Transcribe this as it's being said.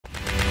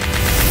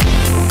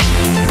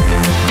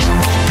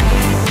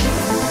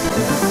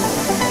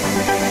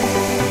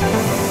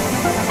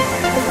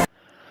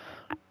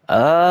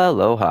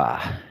Aloha,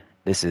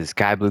 this is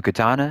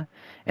KaiBluKatana,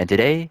 and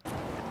today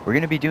we're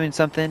going to be doing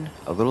something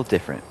a little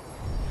different.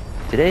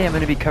 Today I'm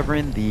going to be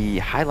covering the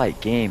highlight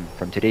game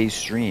from today's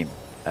stream.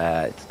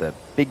 It's the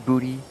Big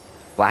Booty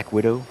Black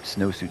Widow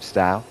snowsuit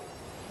style.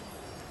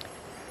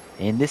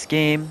 In this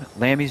game,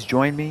 Lammy's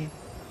joined me,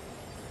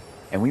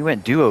 and we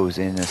went duos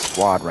in a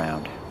squad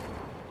round.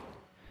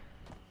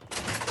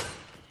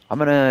 I'm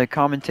going to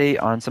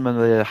commentate on some of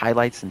the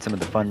highlights and some of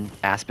the fun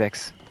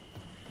aspects,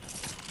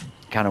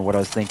 kind of what I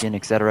was thinking,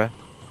 etc.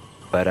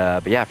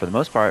 But yeah, for the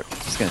most part,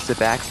 just gonna sit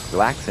back,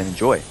 relax, and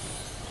enjoy.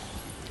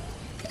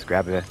 Just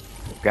grab your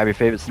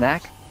favorite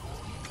snack,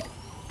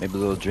 maybe a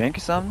little drink or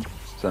something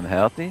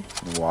healthy,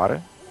 some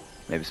water,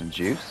 maybe some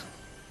juice,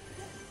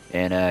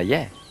 and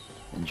yeah,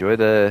 enjoy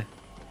this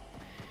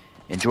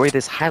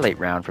highlight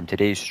round from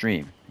today's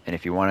stream. And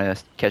if you want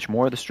to catch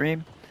more of the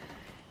stream,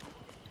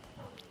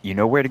 you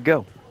know where to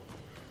go.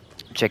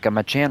 Check out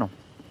my channel,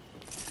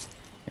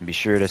 and be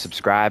sure to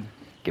subscribe,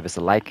 give us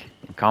a like,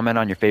 and comment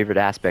on your favorite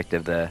aspect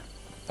of the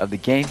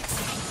game.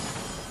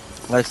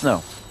 Let us know,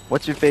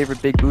 what's your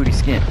favorite big booty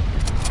skin?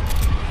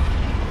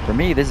 For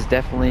me, this is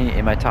definitely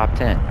in my top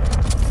 10,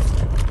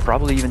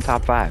 probably even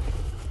top 5.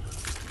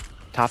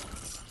 Top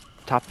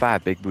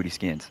 5 big booty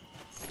skins.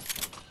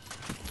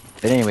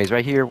 But anyways,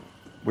 right here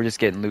we're just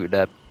getting looted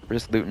up. We're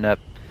just looting up,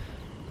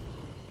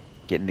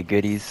 getting the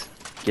goodies,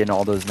 getting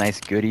all those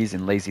nice goodies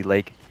in Lazy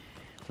Lake.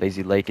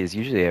 Lazy Lake is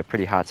usually a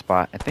pretty hot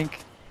spot. I think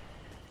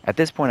at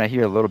this point I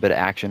hear a little bit of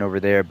action over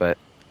there, but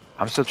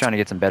I'm still trying to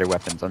get some better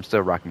weapons. I'm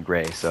still rocking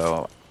gray,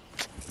 so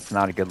it's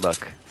not a good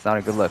look. It's not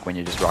a good look when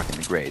you're just rocking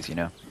the grays, you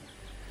know?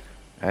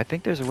 I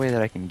think there's a way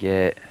that I can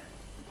get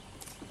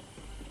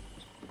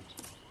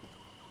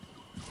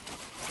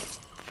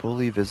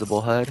fully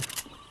visible HUD.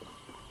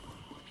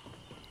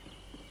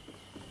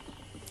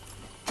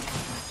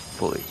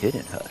 Fully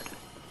hidden HUD.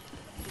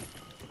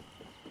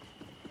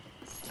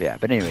 Yeah,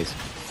 but anyways.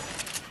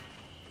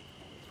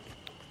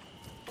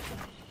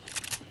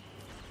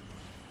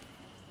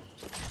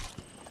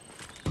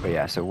 But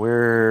yeah, so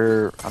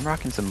I'm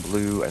rocking some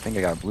blue. I think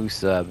I got a blue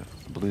sub,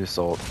 blue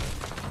assault.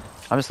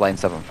 I'm just lighting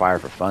stuff on fire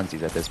for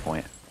funsies at this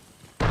point.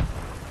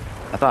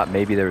 I thought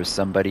maybe there was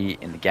somebody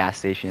in the gas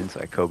station, so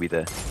I Kobe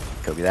that.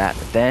 But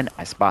then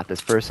I spot this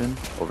person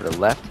over to the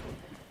left.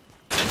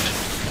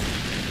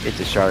 It's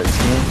a Charlotte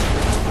skin.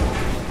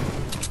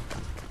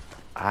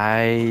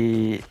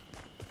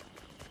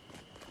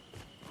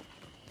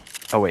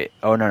 Oh wait.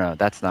 Oh no,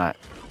 that's not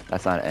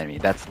an enemy.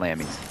 That's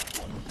Lammy's.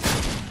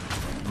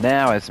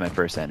 Now it's my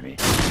first enemy.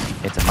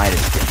 It's a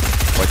Midas skin,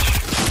 which...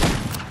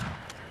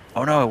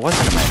 Oh no, it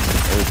wasn't a Midas skin.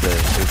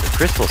 It was a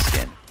crystal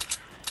skin.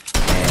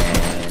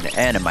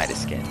 And a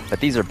Midas skin. But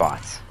these are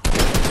bots.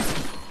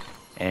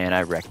 And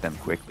I wrecked them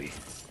quickly.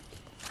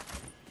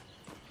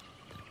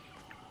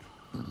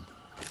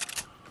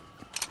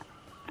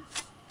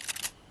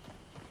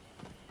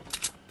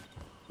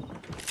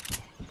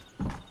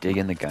 Dig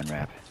in the gun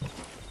wrap.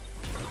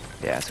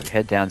 Yeah, so we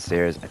head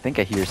downstairs. I think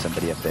I hear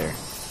somebody up there.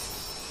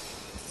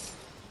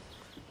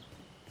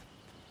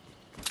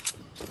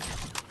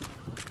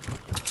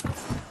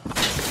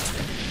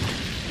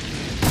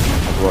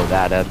 Blow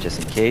that up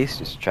just in case,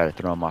 just to try to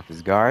throw him off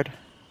his guard.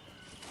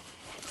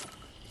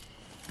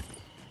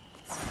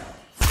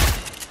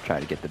 Try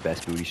to get the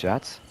best booty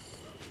shots.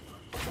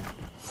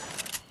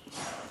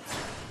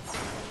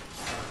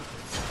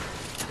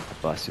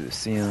 Bust through the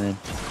ceiling.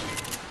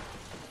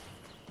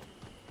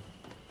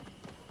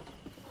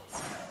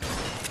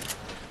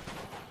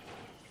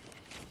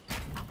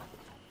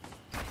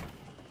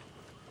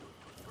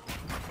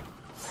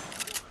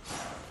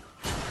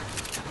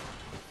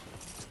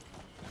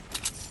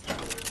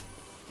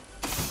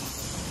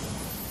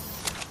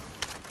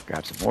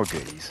 Grab some more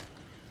goodies.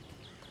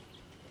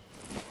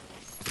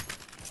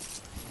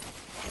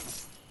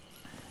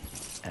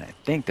 And I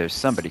think there's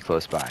somebody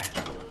close by.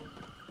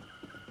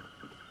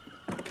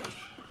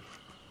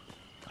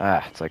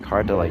 It's like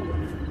hard to like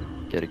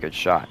get a good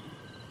shot.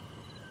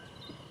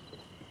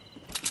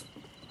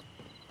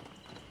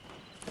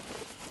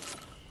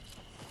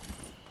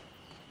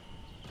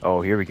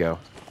 Oh, here we go.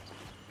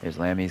 Here's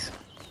Lammy's.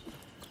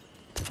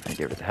 I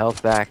give her the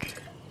health back.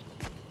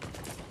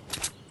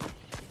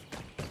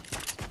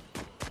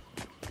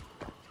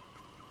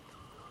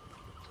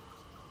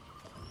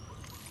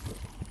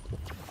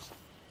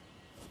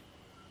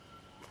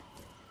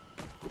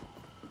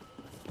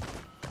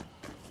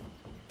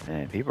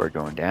 Man, people are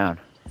going down.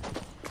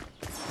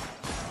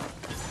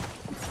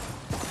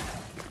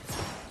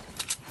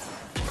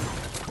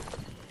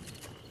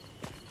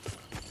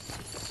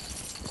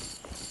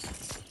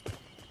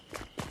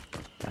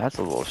 That's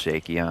a little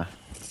shaky, huh?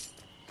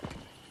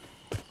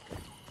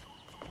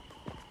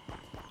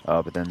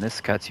 Oh, but then this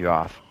cuts you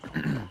off.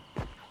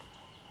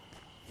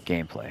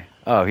 Gameplay.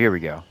 Oh, here we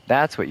go.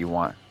 That's what you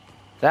want.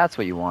 That's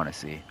what you want to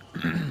see.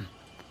 That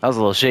was a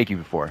little shaky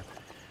before.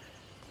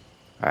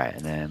 Alright,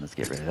 and then let's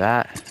get rid of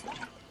that.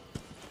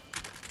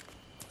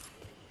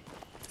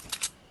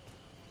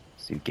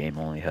 Let's do game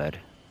only HUD.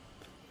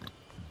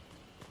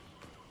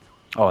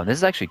 Oh, and this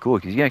is actually cool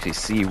because you can actually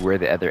see where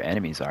the other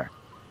enemies are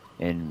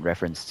in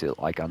reference to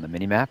like on the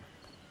mini-map.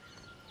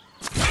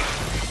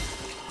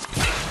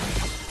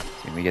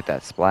 See, we get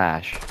that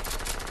splash.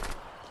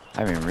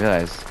 I didn't even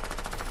realize.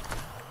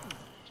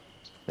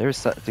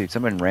 Dude,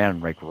 someone ran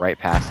like right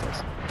past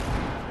us.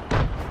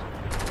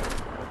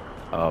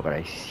 Oh, but I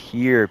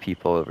hear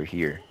people over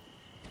here.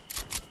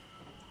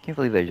 Can't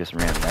believe they just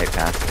ran right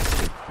past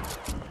us, dude.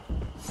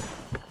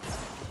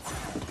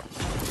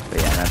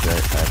 But yeah, not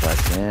that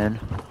butts in.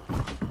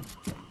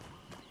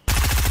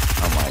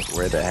 I'm like,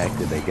 where the heck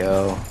did they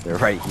go? They're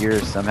right here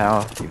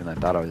somehow, even though I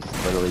thought I was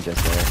literally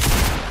just there.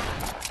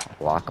 I'll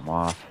block them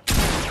off.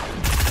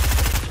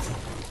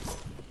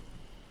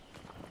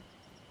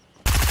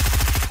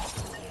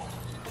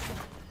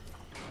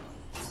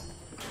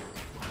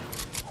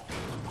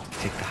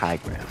 Take the high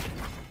ground.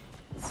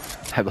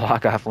 I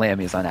block off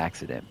Lammy's on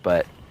accident,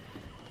 but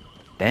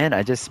then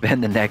I just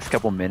spend the next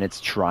couple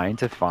minutes trying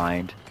to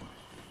find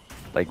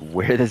like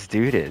where this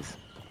dude is.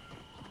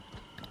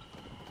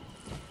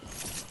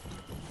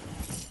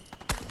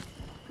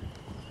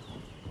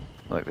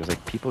 Look, there's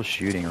like people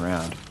shooting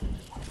around.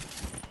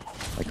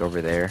 Like over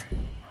there.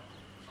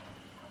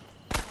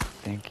 I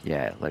think,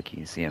 yeah, look, you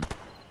can see him.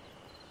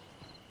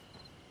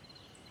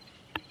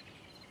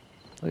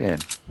 Look at him.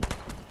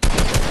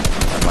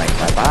 I'm like,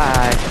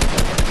 bye-bye.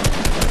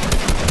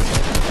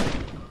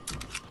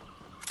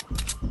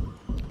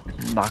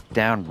 Knock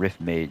down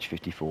Rift Mage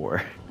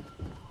 54.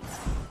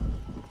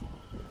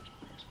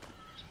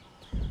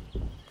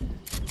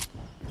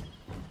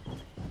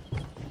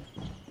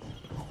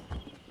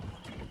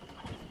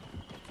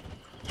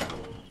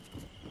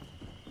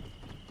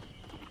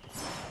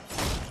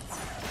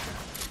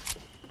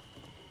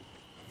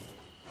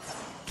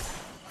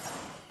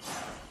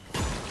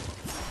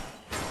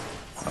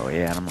 Oh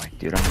yeah, and I'm like,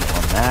 dude, I'm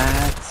on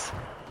that.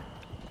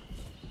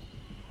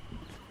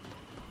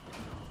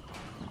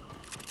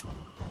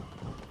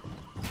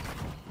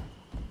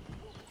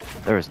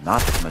 There was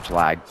not this much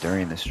lag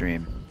during the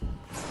stream.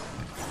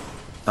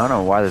 I don't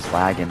know why there's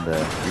lag in the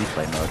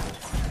replay mode.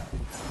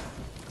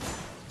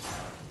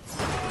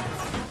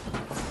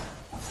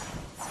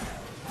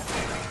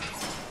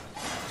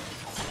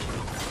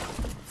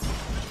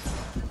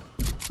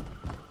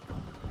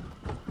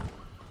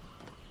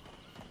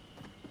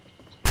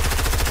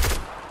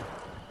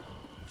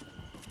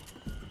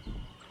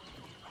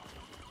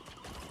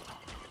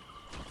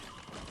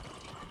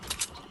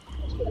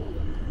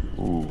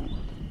 Ooh.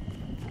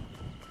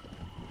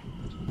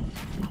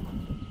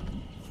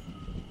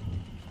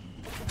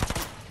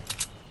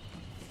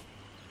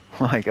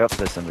 Like, oh,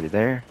 there's somebody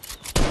there.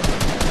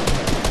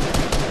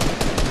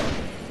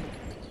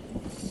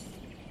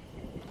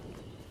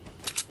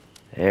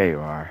 There you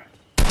are.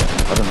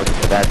 I've been looking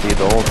for that dude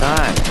the whole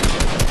time.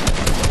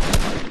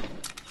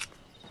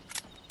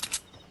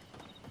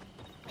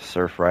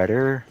 Surf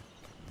Rider.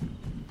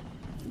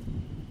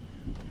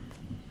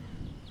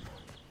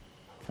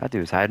 That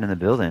dude's hiding in the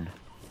building.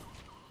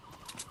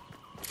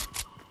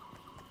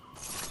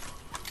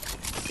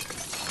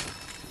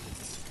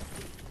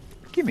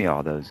 Give me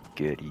all those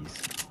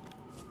goodies.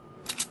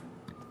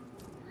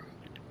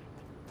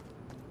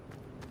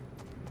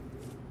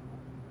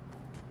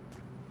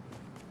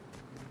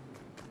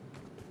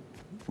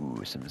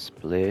 Ooh, some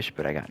splish,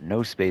 but I got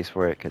no space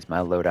for it because my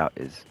loadout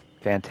is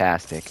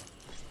fantastic.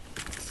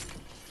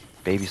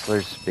 Baby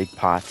slurs, big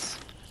pots.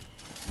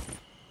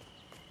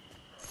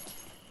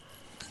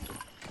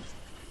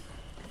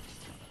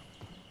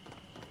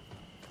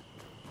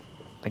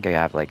 I think I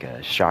have like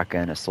a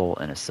shotgun, assault,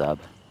 and a sub.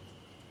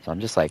 So I'm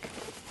just like,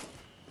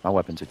 my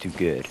weapons are too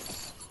good.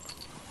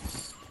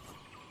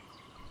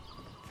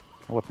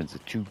 My weapons are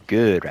too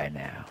good right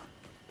now.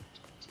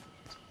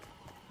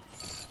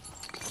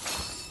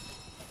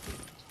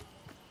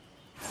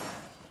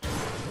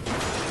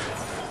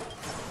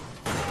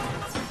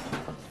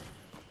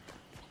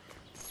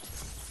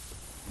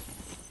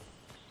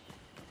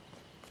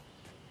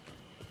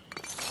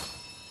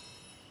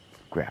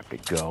 Grab the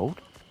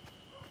gold.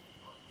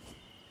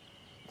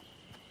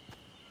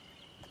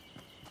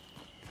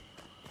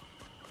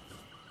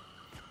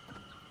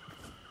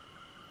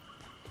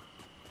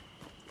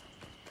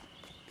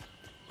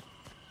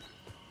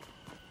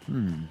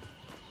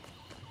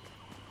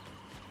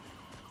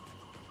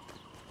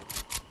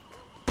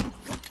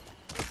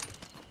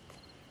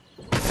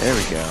 There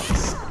we go.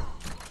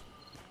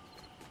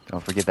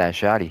 Don't forget that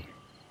shotty.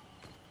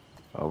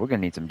 Oh, we're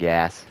gonna need some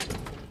gas.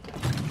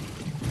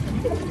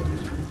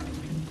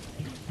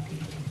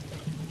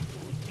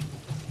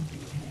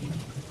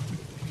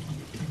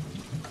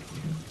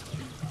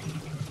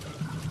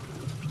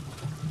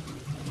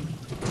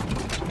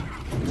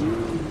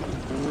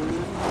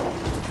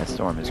 That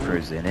storm is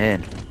cruising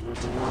in.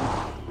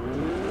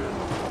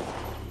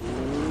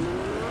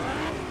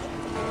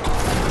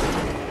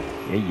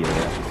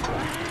 Yeah.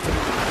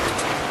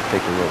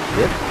 Take a little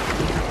dip.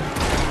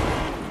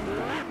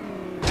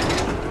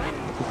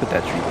 We'll put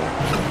that tree there.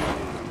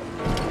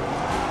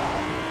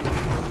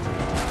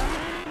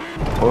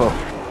 Whoa.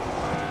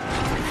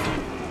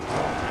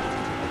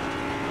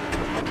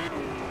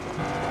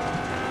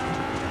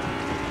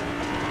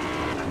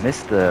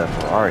 Missed the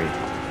Ferrari.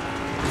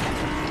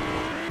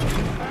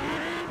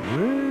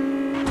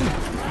 Woo.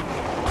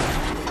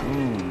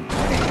 Ooh, man.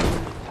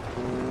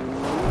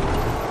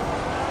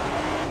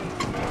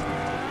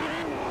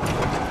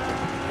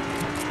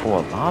 Oh,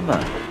 a llama.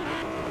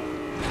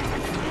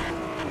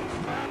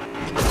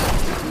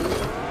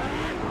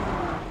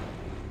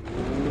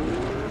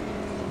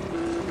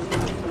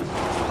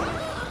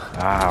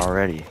 Ah,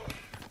 already.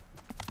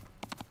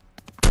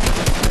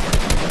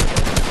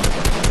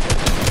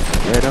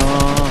 Get him!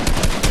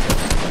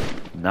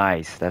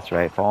 Nice, that's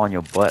right. Fall on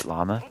your butt,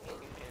 llama.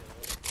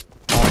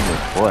 Fall on your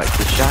butt.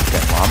 Good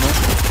shotgun, llama.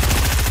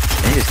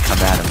 And you just come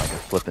at him like a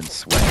flippin'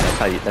 sweat.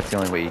 That's the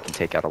only way you can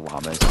take out a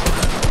llama is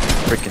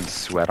freaking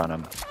sweat on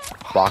him.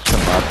 Box him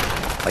up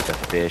like a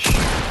fish.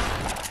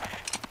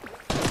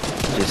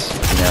 Just,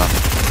 you know,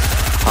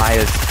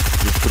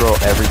 just throw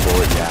every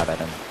bullet you have at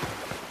him.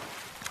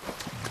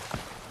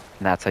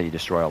 And that's how you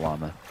destroy a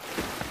llama.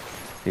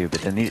 Dude,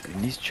 but then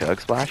these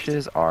chug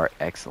splashes are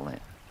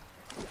excellent.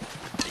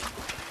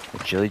 The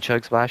chili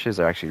chug splashes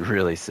are actually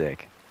really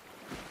sick.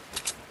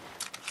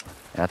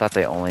 And I thought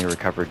they only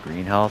recovered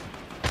green health.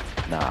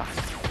 Nah.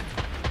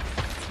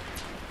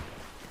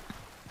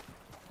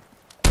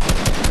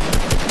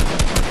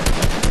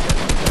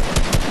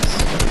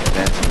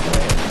 Fence in the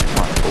way.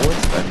 Come on,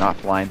 bullets are not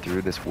flying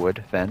through this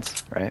wood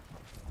fence, right?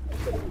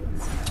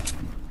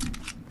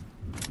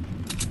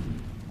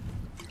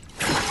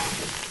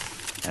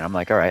 And I'm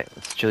like, alright,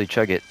 let's chili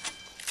chug it.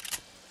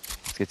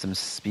 Let's get some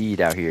speed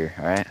out here,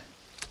 alright?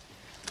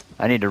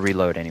 I need to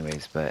reload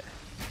anyways, but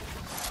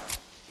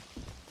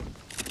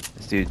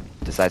this dude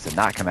decides to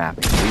not come at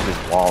me. Leave his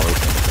wall open.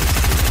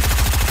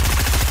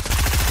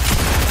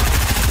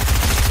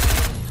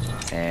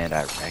 And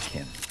I wreck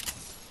him.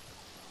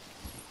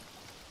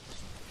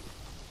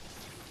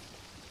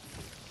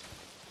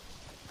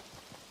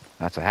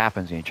 That's what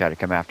happens when you try to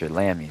come after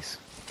lammies.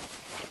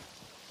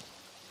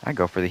 I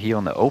go for the heal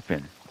in the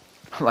open.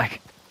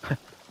 Like,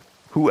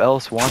 who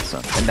else wants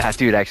them? And that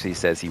dude actually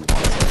says he wants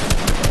them.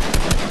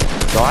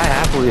 So I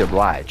happily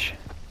oblige.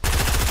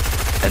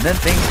 And then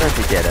things start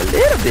to get a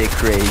little bit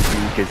crazy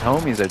because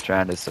homies are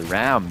trying to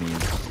surround me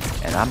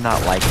and I'm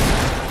not liking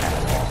it at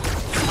all.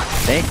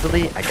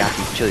 Thankfully, I got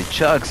these chili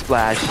chug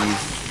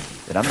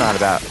splashies that I'm not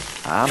about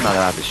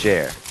to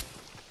share.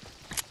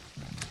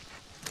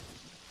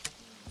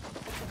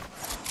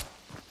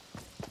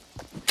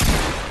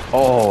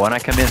 Oh, and I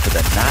come in for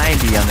the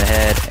 90 on the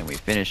head, and we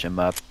finish him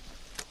up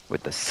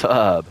with the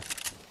sub.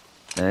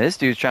 And this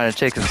dude's trying to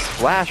take some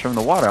splash from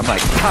the water. I'm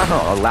like, I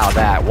don't allow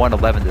that.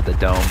 111 to the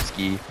dome,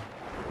 ski.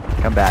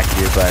 Come back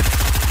here, bud.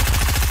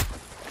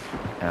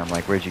 And I'm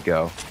like, where'd you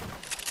go?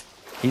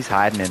 He's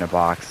hiding in a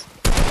box.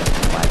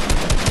 I'm like,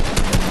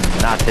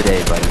 not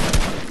today, buddy.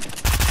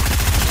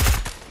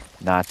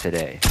 Not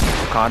today.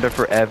 Wakanda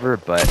forever,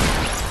 but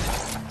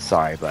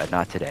sorry, bud,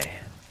 not today.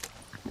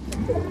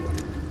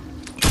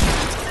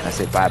 I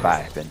said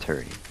bye-bye,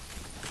 Venturi.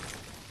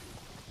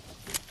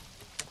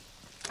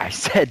 I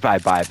said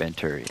bye-bye,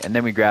 Venturi. And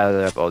then we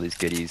gathered up all these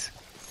goodies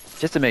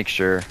just to make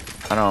sure.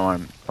 I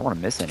don't want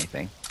to miss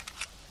anything.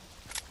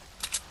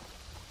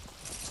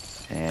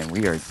 And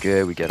we are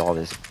good. We get all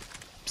this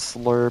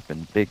slurp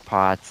and big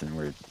pots, and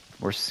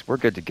we're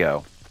good to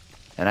go.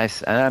 And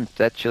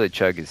that chili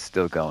chug is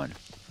still going.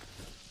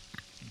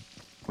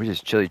 We're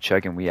just chili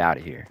chugging. We out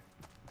of here.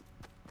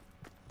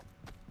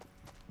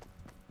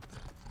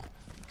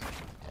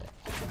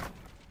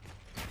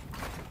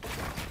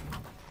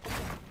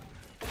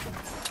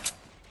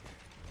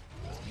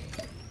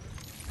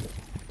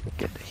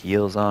 Get the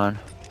heels on.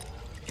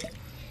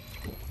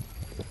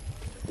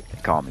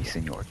 They call me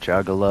Senor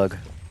Chug-a-Lug.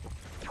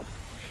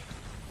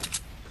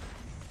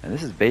 And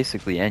this is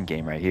basically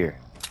endgame right here.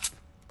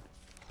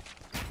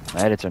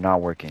 My edits are not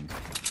working.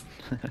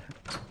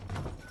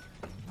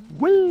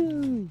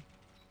 Woo!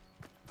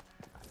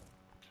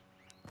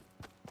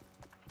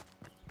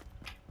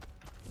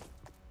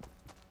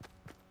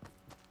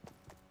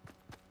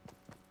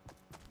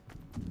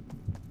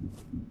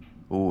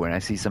 Ooh, and I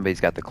see somebody's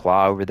got the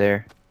claw over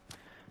there.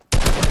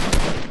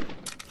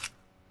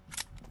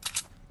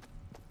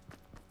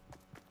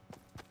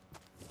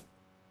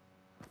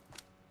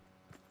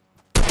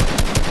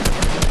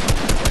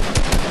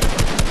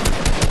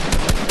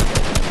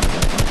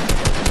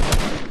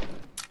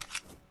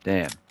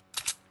 Damn.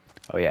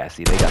 Oh yeah,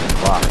 see, they got the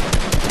claw.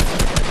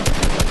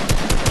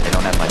 They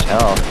don't have much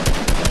health.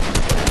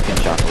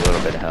 Pinch off a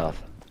little bit of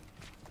health.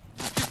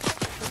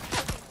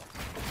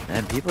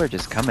 Man, people are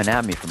just coming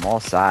at me from all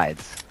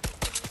sides.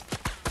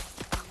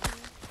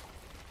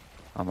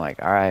 I'm like,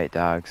 alright,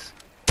 dogs.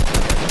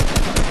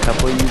 A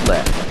couple of you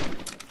left.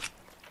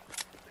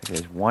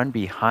 There's one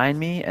behind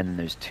me, and then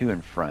there's two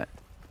in front.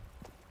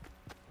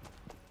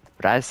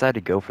 But I decided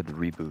to go for the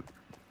reboot.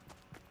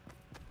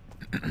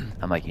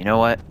 I'm like, you know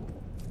what?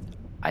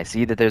 I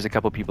see that there's a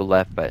couple people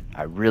left, but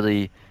I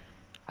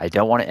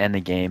don't want to end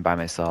the game by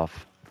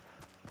myself.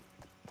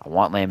 I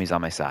want lammies on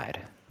my side.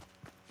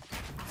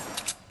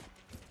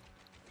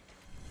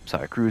 So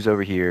I cruise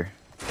over here,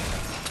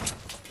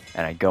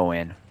 and I go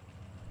in.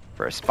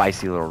 for a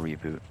spicy little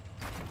reboot.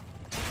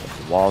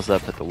 Put the walls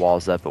up, put the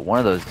walls up. But one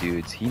of those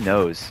dudes, he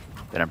knows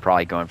that I'm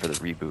probably going for the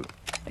reboot,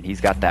 and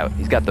he's got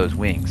those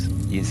wings.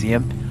 You see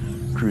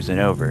him cruising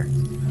over.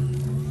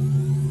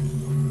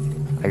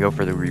 I go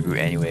for the reboot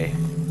anyway.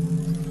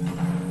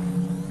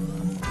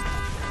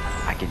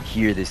 I can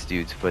hear this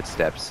dude's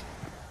footsteps.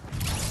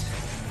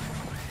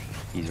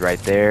 He's right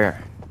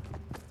there.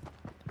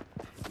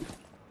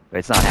 But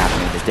it's not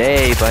happening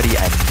today, buddy.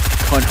 I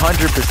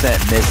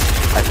 100%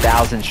 missed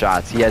 1,000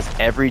 shots. He has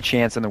every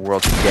chance in the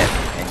world to get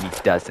me, and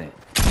he doesn't.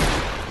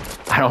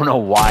 I don't know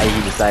why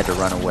he decided to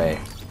run away.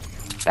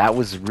 That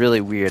was really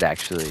weird,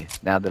 actually,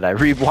 now that I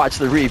watched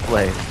the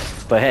replay.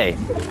 But hey,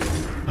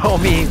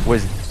 homie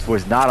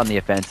was not on the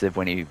offensive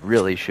when he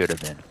really should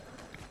have been.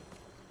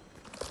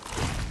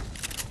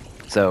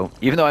 So,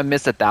 even though I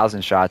missed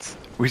 1,000 shots,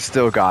 we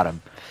still got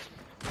him.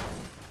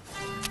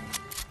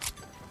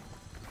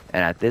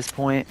 And at this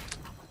point,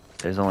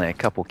 there's only a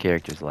couple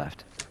characters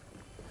left.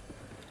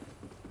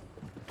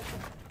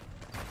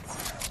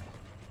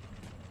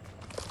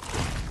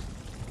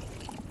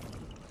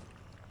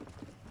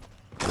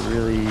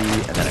 Really,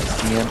 and then I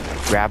see him,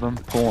 I grab him,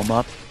 pull him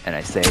up, and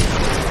I say,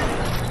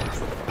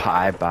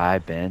 bye-bye,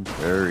 Ben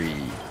Furry.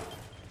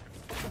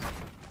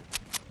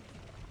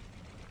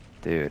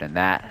 Dude, and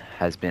that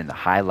has been the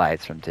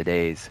highlights from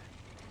today's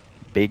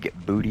Big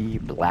Booty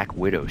Black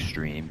Widow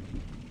stream.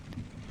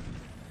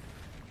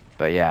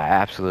 But yeah, I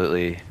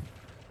absolutely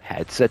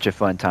had such a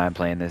fun time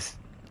playing this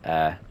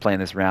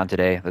round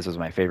today. This was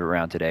my favorite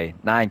round today.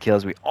 9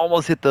 kills. We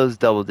almost hit those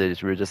double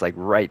digits. We were just like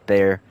right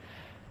there.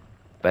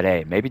 But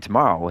hey, maybe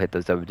tomorrow we'll hit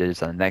those double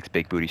digits on the next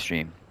Big Booty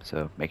stream.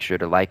 So make sure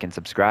to like and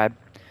subscribe.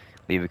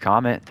 Leave a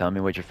comment. Tell me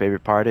what your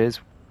favorite part is.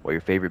 What your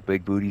favorite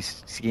Big Booty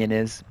skin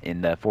is in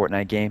the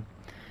Fortnite game.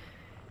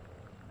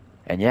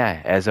 And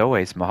yeah, as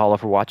always, mahalo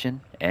for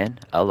watching and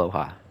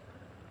aloha.